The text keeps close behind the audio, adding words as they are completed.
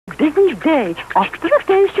busy day. Off to the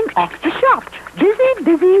station, off to shop. Busy,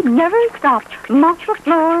 busy, never stop. Mop the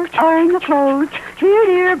floor, iron the clothes. Here,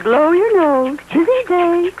 dear, blow your nose. Busy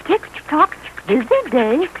day, tick-tock. Busy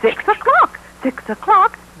day, 6 o'clock. 6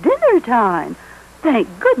 o'clock, dinner time. Thank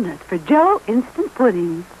goodness for Jell-O instant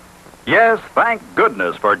pudding. Yes, thank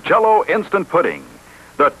goodness for Jell-O instant pudding.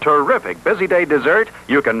 The terrific busy day dessert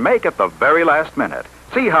you can make at the very last minute.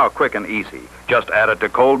 See how quick and easy. Just add it to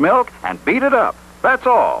cold milk and beat it up. That's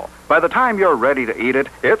all. By the time you're ready to eat it,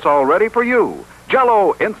 it's all ready for you.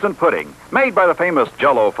 Jell-O instant pudding, made by the famous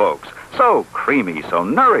Jell-O folks. So creamy, so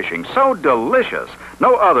nourishing, so delicious.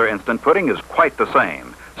 No other instant pudding is quite the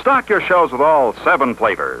same. Stock your shelves with all 7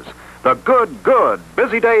 flavors. The good, good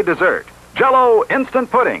busy day dessert. Jell-O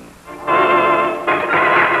instant pudding.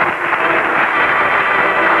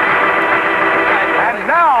 And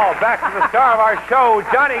now, back to the star of our show,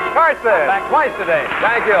 Johnny Carson. Back twice today.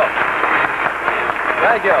 Thank you.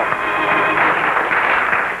 Thank you.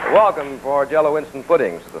 Welcome for Jell-O Instant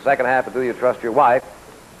Puddings. The second half of Do You Trust Your Wife?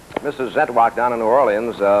 Mrs. Zetwak down in New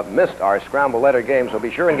Orleans missed our scramble letter game, so be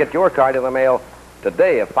sure and get your card in the mail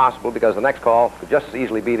today, if possible, because the next call could just as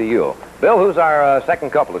easily be to you. Bill, who's our second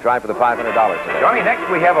couple to try for the $500 today? Johnny, next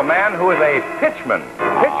we have a man who is a pitchman.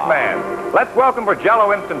 Pitchman. Let's welcome for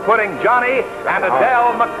Jell-O Instant Pudding, Johnny and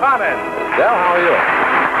Adele McConnell. Adele, how are you?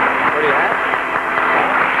 Pretty hat?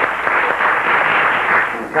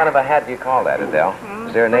 What kind of a hat do you call that, Adele?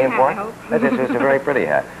 Is there a name for it? It's a very pretty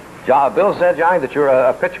hat. Bill said, Johnny, that you're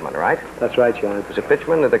a pitchman, right? That's right, John. Is a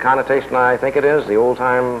pitchman the connotation I think it is, the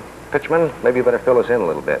old-time pitchman? Maybe you better fill us in a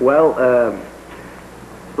little bit. Well,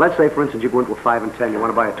 let's say, for instance, you go into a 5 and 10, you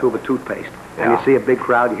want to buy a tube of toothpaste, and you see a big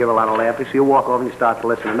crowd, you hear a lot of laughter, so you walk over and you start to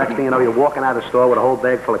listen. The next thing you know, you're walking out of the store with a whole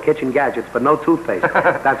bag full of kitchen gadgets, but no toothpaste.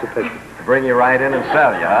 That's a pitchman. Bring you right in and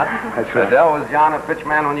sell you, huh? That's right. Adele, was John a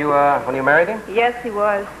pitchman when you married him? Yes, he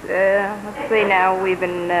was. Let's see now, we've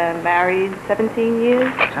been married 17 years.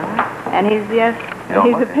 Is that right? And he's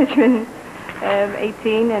a pitchman,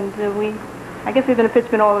 18, and I guess we've been a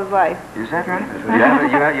pitchman all his life. Is that right?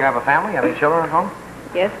 You have a family? Have any children at home?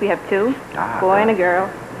 Yes, we have 2, a boy and a girl.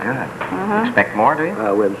 Good. Expect more, do you?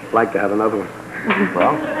 We'd like to have another one.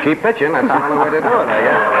 Well, keep pitching. That's the only way to do it, I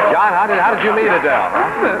guess. John, how did you meet Adele? Huh?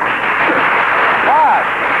 What?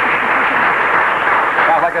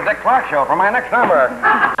 Sounds like a Dick Clark show for my next number.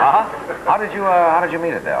 How did you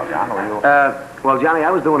meet Adele, John? Well, Johnny, I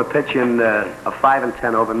was doing a pitch in a 5 and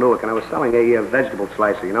 10 over Newark, and I was selling a vegetable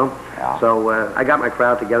slicer, you know? Yeah. So I got my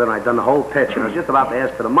crowd together, and I'd done the whole pitch, and I was just about to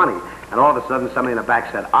ask for the money. And all of a sudden, somebody in the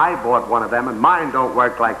back said, I bought one of them, and mine don't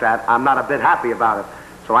work like that. I'm not a bit happy about it.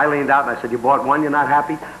 So I leaned out and I said, you bought one, you're not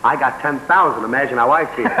happy? I got 10,000. Imagine how I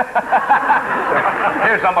feel.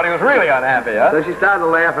 Here's somebody who's really unhappy, huh? So she started to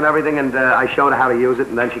laugh and everything, and I showed her how to use it,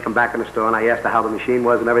 and then she come back in the store, and I asked her how the machine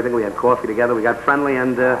was and everything. We had coffee together. We got friendly,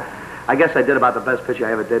 and I guess I did about the best pitch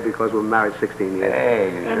I ever did because we were married 16 years.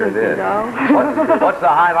 Hey, you sure did. What's the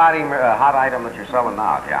hot item that you're selling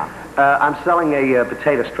now, John? I'm selling a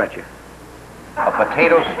potato stretcher. A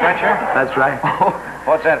potato stretcher? That's right.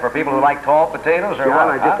 What's that, for people who like tall potatoes or John, what?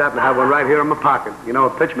 I just happen to have one right here in my pocket. You know, a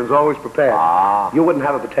pitchman's always prepared. You wouldn't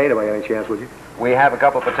have a potato by any chance, would you? We have a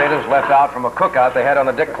couple of potatoes left out from a cookout they had on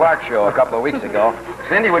the Dick Clark show a couple of weeks ago.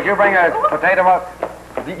 Cindy, would you bring a potato up?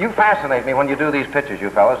 You fascinate me when you do these pictures, you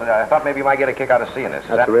fellas. I thought maybe you might get a kick out of seeing this.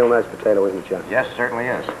 That's a real nice potato, isn't it, John? Yes, it certainly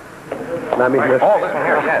is. I mean, this one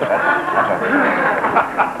here, yes.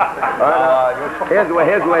 Here's the way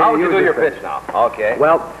How would you you do use your this pitch now? Okay.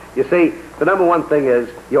 Well, you see, the number one thing is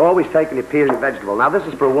you're always taking your peel your vegetable. Now, this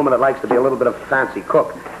is for a woman that likes to be a little bit of a fancy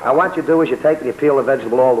cook. Now, what you do is you take and you peel the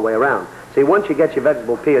vegetable all the way around. See, once you get your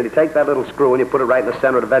vegetable peeled, you take that little screw and you put it right in the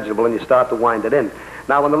center of the vegetable and you start to wind it in.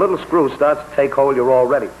 Now, when the little screw starts to take hold, you're all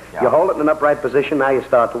ready. Yeah. You hold it in an upright position, now you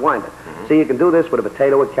start to wind it. See, you can do this with a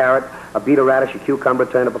potato, a carrot, a beetle radish, a cucumber,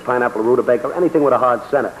 turnip, a pineapple, a rutabaga, anything with a hard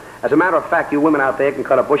center. As a matter of fact, you women out there can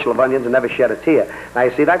cut a bushel of onions and never shed a tear. Now,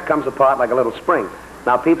 you see, that comes apart like a little spring.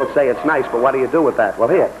 Now, people say it's nice, but what do you do with that? Well,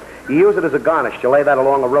 here, you use it as a garnish. You lay that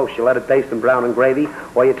along a roast. You let it baste in brown and gravy,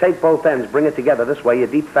 or you take both ends, bring it together. This way, you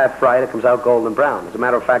deep fat fry it, it comes out golden brown. As a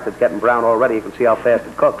matter of fact, it's getting brown already. You can see how fast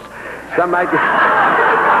it cooks. Some night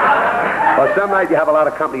you have a lot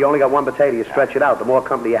of company. You only got one potato. You stretch it out. The more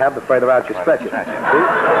company you have, the further out you stretch it. See?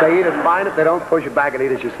 If they eat it fine. If they don't, push it back and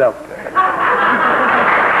eat it yourself.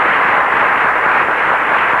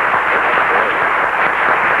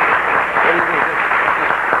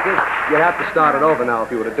 You'd have to start it over now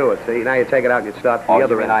if you were to do it, see? Now you take it out and you'd start from the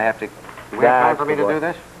other end. I have to... Do we have time for me to do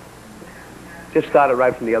this? Just start it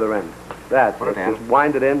right from the other end. That's it. Just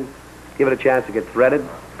wind it in. Give it a chance to get threaded.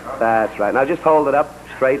 That's right. Now just hold it up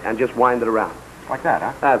straight and just wind it around. Like that,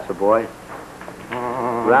 huh? That's the boy.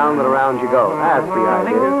 Round and around you go. That's the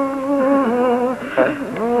idea.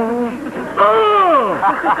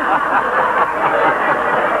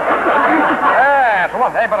 Yeah, come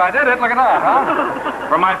on. Hey, but I did it. Look at that, huh?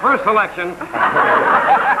 For my first selection. Hey,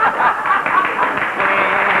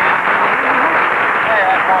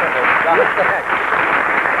 that's wonderful.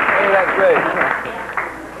 Hey, that's great.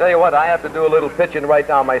 Tell you what, I have to do a little pitching right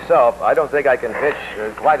now myself. I don't think I can pitch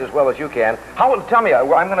quite as well as you can. Tell me, I'm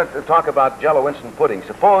going to talk about Jell-O instant pudding.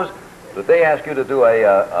 Suppose that they ask you to do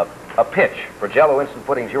a pitch for Jell-O instant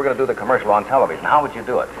puddings. You were going to do the commercial on television. How would you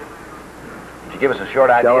do it? Would you give us a short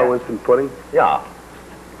idea? Jell-O instant pudding? Yeah.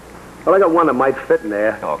 Well, I got one that might fit in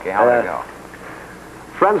there. Okay, how would it go?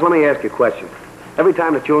 Friends, let me ask you a question. Every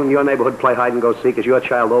time the children in your neighborhood play hide and go seek, is your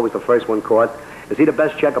child always the first one caught? Is he the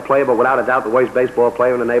best checker player, but without a doubt the worst baseball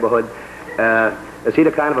player in the neighborhood? Is he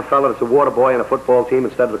the kind of a fellow that's a water boy on a football team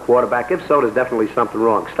instead of the quarterback? If so, there's definitely something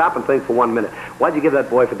wrong. Stop and think for 1 minute. Why'd you give that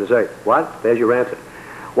boy for dessert? What? There's your answer.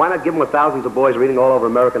 Why not give him what thousands of boys reading all over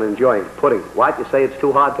America and enjoying? Pudding. Why'd you say it's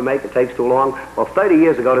too hard to make, it takes too long? Well, 30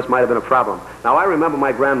 years ago, this might have been a problem. Now, I remember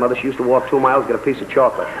my grandmother, she used to walk 2 miles to get a piece of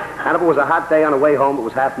chocolate. And if it was a hot day on the way home, it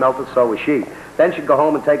was half melted, so was she. Then she'd go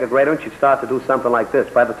home and take a grater, and she'd start to do something like this.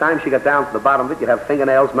 By the time she got down to the bottom of it, you'd have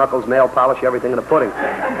fingernails, knuckles, nail polish, everything in the pudding.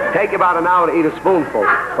 Take you about an hour to eat a spoonful.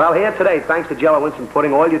 Well, here today, thanks to Jell-O instant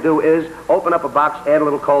pudding, all you do is open up a box, add a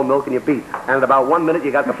little cold milk, and you beat. And in about 1 minute,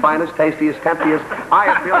 you got the finest, tastiest, temptiest,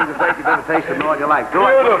 highest feeling dessert you've ever tasted in all your life. Do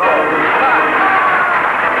it. Beautiful.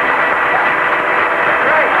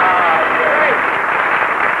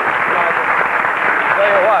 Tell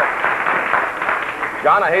you what,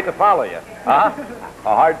 John, I hate to follow you. Huh?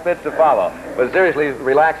 A hard fit to follow. But seriously,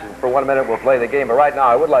 relax for 1 minute. We'll play the game. But right now,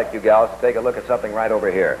 I would like you gals to take a look at something right over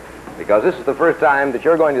here. Because this is the first time that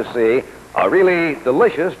you're going to see a really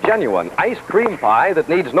delicious, genuine ice cream pie that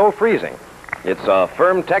needs no freezing. It's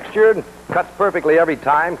firm textured, cuts perfectly every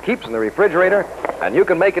time, keeps in the refrigerator, and you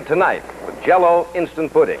can make it tonight with Jell-O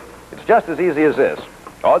instant pudding. It's just as easy as this.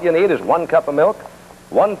 All you need is 1 cup of milk,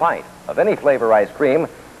 1 pint of any flavor ice cream,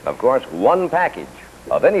 and of course, 1 package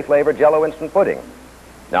of any flavor Jell-O instant pudding.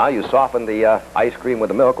 Now, you soften the ice cream with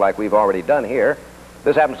the milk like we've already done here.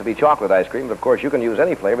 This happens to be chocolate ice cream, but of course you can use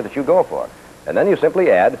any flavor that you go for. And then you simply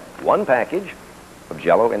add 1 package of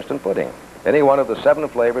Jell-O instant pudding, any one of the 7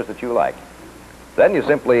 flavors that you like. Then you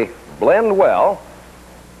simply blend well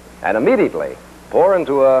and immediately pour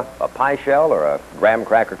into a pie shell or a graham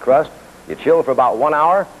cracker crust. You chill for about 1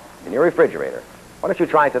 hour in your refrigerator. Why don't you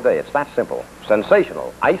try it today? It's that simple.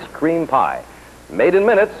 Sensational ice cream pie, made in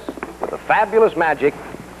minutes with the fabulous magic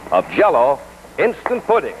of Jell-O instant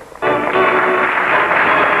pudding. It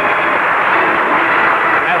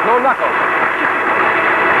has no knuckles.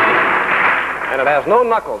 And it has no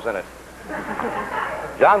knuckles in it.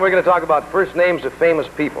 John, we're going to talk about first names of famous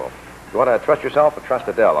people. You want to trust yourself or trust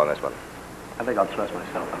Adele on this one? I think I'll trust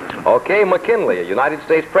myself on this one. Okay, McKinley, a United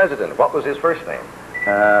States president. What was his first name?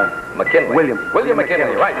 McKinley. William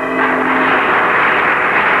McKinley, right.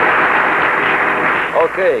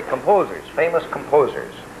 Okay, composers, famous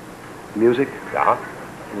composers. Music? Yeah.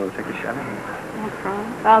 You want to take a shot?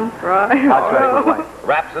 I'll try.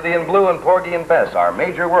 Rhapsody in Blue and Porgy and Bess are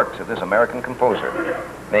major works of this American composer.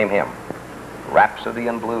 Name him. Rhapsody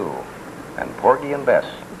in Blue and Porgy and Bess.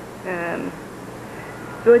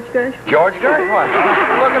 George Gershwin. George Gershwin.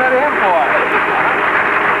 Looking at him for.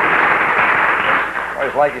 I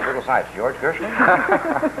always like his little sides. George Gershwin.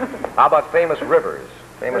 How about famous rivers?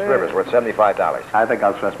 Famous rivers worth $75. I think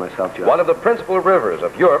I'll trust myself, Joe. One of the principal rivers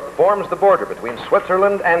of Europe forms the border between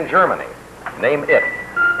Switzerland and Germany. Name it.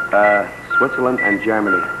 Switzerland and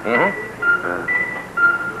Germany. Mm-hmm.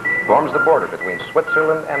 Forms the border between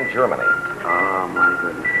Switzerland and Germany. Oh, my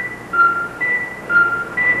goodness.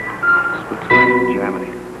 Switzerland and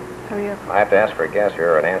Germany. Hurry up. I have to ask for a guess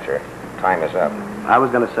here or an answer. Time is up. I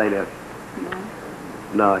was going to say that.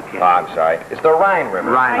 No, I can't. Oh, I'm sorry. It's the Rhine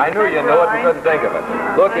River. Rhine. I knew you knew it and couldn't think of it.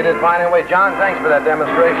 Look, you did fine anyway. John, thanks for that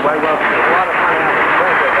demonstration. Quite welcome. It was a lot of fun having you.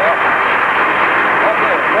 Thank you, Dale.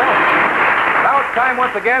 Okay, Bill. Now it's time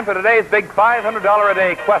once again for today's big $500 a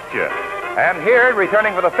day question. And here,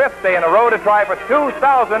 returning for the 5th day in a row to try for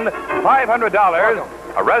 $2,500,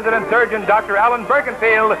 a resident surgeon, Dr. Alan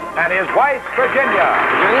Bergenfield, and his wife, Virginia.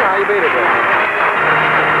 Virginia, how you beat it, Bill?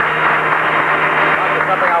 There's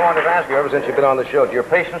something I wanted to ask you ever since you've been on the show. Do your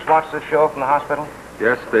patients watch this show from the hospital?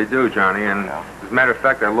 Yes, they do, Johnny, and as a matter of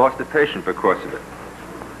fact, I lost a patient because of it.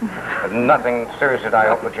 Nothing serious, I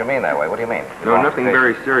hope, but you mean that way. What do you mean? No, nothing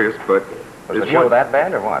very serious, but... Was the show that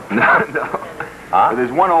bad or what? No. Huh?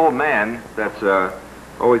 There's one old man that's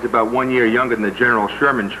Oh, he's about 1 year younger than the General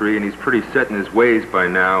Sherman tree, and he's pretty set in his ways by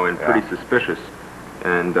now and pretty suspicious.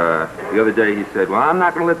 And the other day he said, well, I'm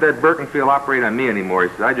not going to let that Birkenfield operate on me anymore. He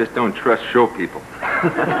said, I just don't trust show people.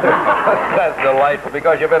 That's delightful,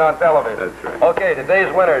 because you've been on television. That's right. Okay,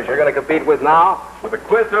 today's winners you're going to compete with now. With a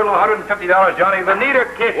quiz total of $150, Johnny, the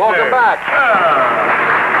Niederkirchner. Welcome back.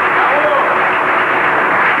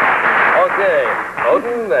 Okay,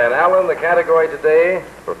 Odin and Alan, the category today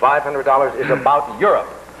for $500 is about Europe.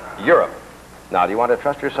 Europe. Now, do you want to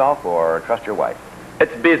trust yourself or trust your wife?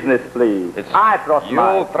 It's business, please. I trust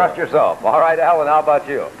You'll trust yourself. All right, Alan, how about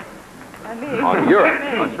you? On Europe.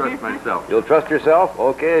 I'll trust myself. You'll trust yourself?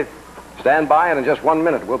 Okay. Stand by, and in just 1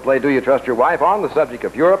 minute, we'll play Do You Trust Your Wife on the subject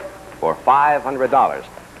of Europe for $500.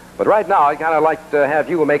 But right now, I'd kind of like to have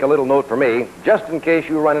you make a little note for me, just in case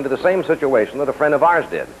you run into the same situation that a friend of ours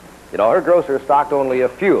did. You know, her grocer stocked only a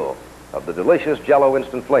few of the delicious Jell-O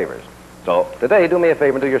instant flavors. So today, do me a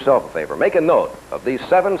favor and do yourself a favor. Make a note of these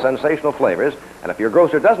 7 sensational flavors, and if your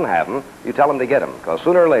grocer doesn't have them, you tell him to get them, because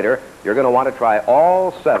sooner or later, you're going to want to try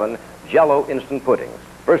all 7 Jell-O instant puddings.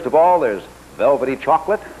 First of all, there's velvety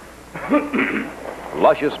chocolate,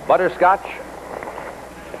 luscious butterscotch,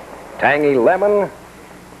 tangy lemon,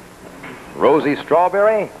 rosy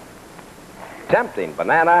strawberry, tempting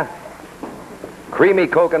banana, creamy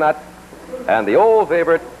coconut, and the old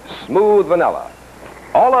favorite, smooth vanilla.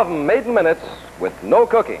 All of them made in minutes with no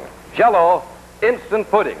cooking. Jell-O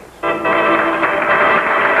instant puddings.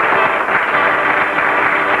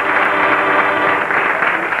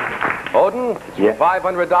 Odin, Yes. for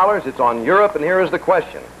 $500, it's on Europe, and here is the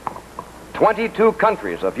question. 22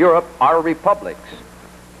 countries of Europe are republics.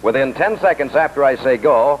 Within 10 seconds after I say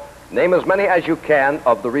go, name as many as you can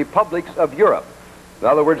of the republics of Europe. In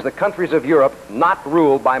other words, the countries of Europe not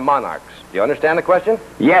ruled by monarchs. Do you understand the question?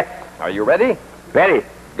 Yes. Are you ready? Ready.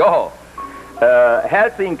 Go.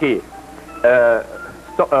 Helsinki.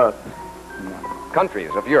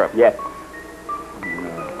 Countries of Europe. Yes.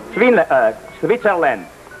 Switzerland.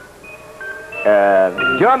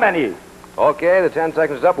 Germany. Okay, the 10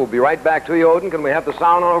 seconds is up. We'll be right back to you, Odin. Can we have the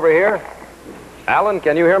sound on over here? Alan,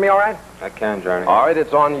 can you hear me all right? I can, Johnny. All right,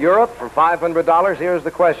 it's on Europe for $500. Here's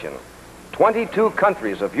the question. 22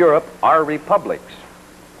 countries of Europe are republics.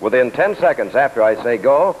 Within 10 seconds after I say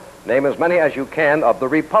go, name as many as you can of the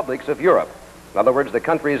republics of Europe. In other words, the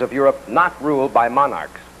countries of Europe not ruled by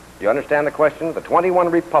monarchs. Do you understand the question? The 21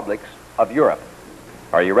 republics of Europe.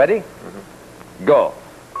 Are you ready? Mm-hmm. Go.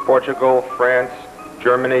 Portugal, France,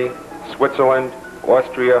 Germany, Switzerland,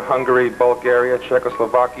 Austria, Hungary, Bulgaria,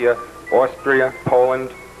 Czechoslovakia, Austria, Poland.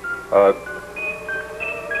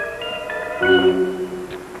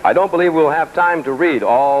 I don't believe we'll have time to read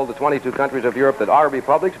all the 22 countries of Europe that are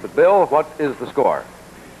republics, but Bill, what is the score?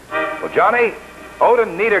 Well, Johnny,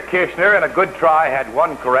 Odin Niederkirchner, in a good try, had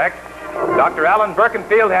 1 correct. Dr. Alan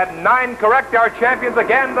Birkenfield had 9 correct. Our champions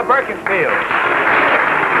again, the Birkenfield.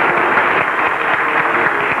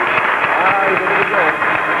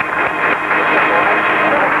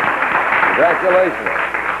 Congratulations.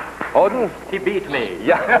 Odin? He beat me.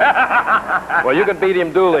 Yeah. Well, you can beat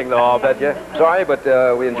him dueling, though, I'll bet you. Sorry, but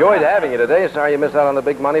we enjoyed having you today. Sorry you missed out on the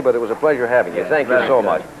big money, but it was a pleasure having you. Thank you so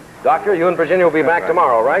much. Doctor, you and Virginia will be back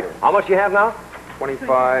tomorrow, right? How much do you have now?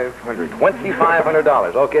 $2,500.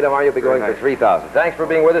 $2,500. Okay, tomorrow you'll be going for $3,000. Thanks for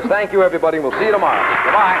being with us. Thank you, everybody. We'll see you tomorrow.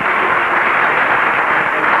 Goodbye.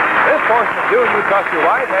 This portion of Do You Trust Your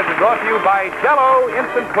Wife has been brought to you by Jell-O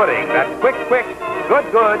Instant Pudding. That's quick, good,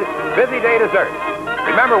 busy day dessert.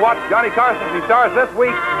 Remember, watch Johnny Carson as he stars this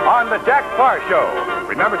week on The Jack Parr Show.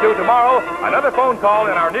 Remember, too, tomorrow, another phone call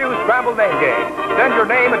in our new Scrambled Name Game. Send your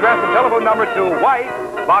name, address, and telephone number to White,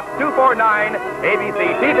 Box 249,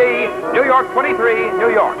 ABC TV, New York 23, New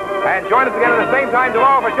York. And join us again at the same time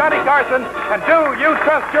tomorrow for Johnny Carson and Do You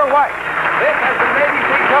Trust Your Wife? This has been an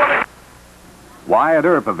ABC television. Wyatt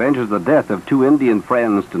Earp avenges the death of 2 Indian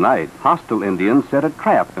friends tonight. Hostile Indians set a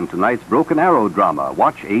trap in tonight's Broken Arrow drama.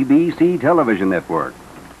 Watch ABC Television Network.